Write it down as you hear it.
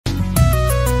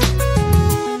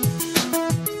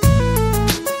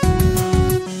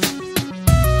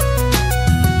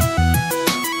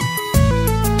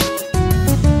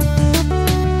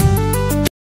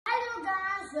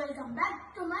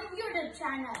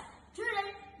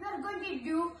Today we are going to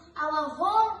do our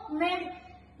homemade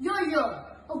yo-yo.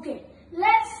 Okay,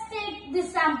 let's take the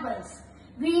samples.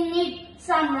 We need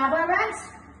some rubber bands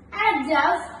and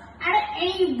gloves and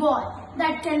any ball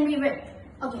that can be whipped.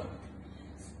 Okay,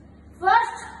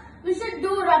 first we should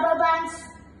do rubber bands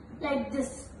like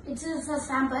this. It is a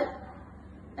sample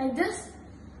like this.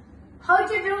 How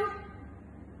to do?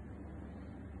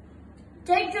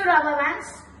 Take the rubber bands,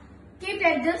 keep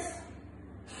like this,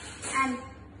 and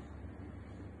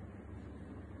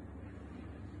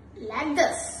like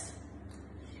this.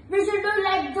 We should do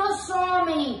like those so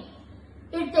many.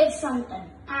 It takes some time.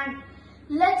 And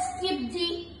let's keep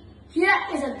here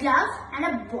is a glove and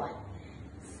a ball.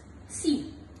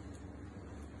 See.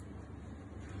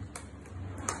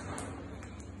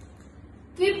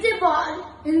 Keep the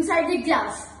ball inside the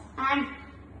gloves and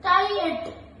tie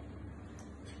it,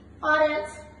 or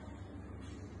else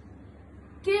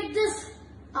keep this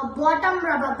bottom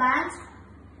rubber bands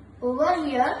over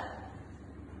here.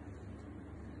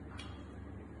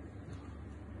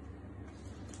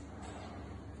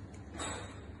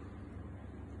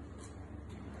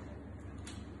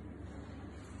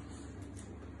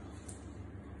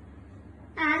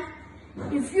 And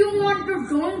if you want to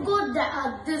don't go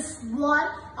this ball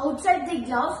outside the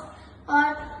gloves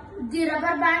or the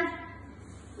rubber band,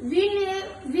 we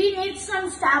need some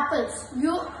staples.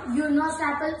 You know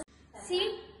staples.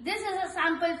 See, this is a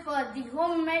sample for the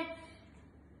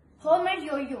homemade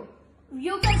yo-yo.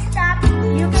 You can start.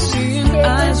 You can seeing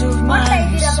eyes of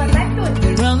mine.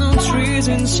 There are no trees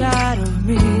inside of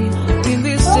me. In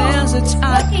this desert,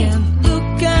 I can.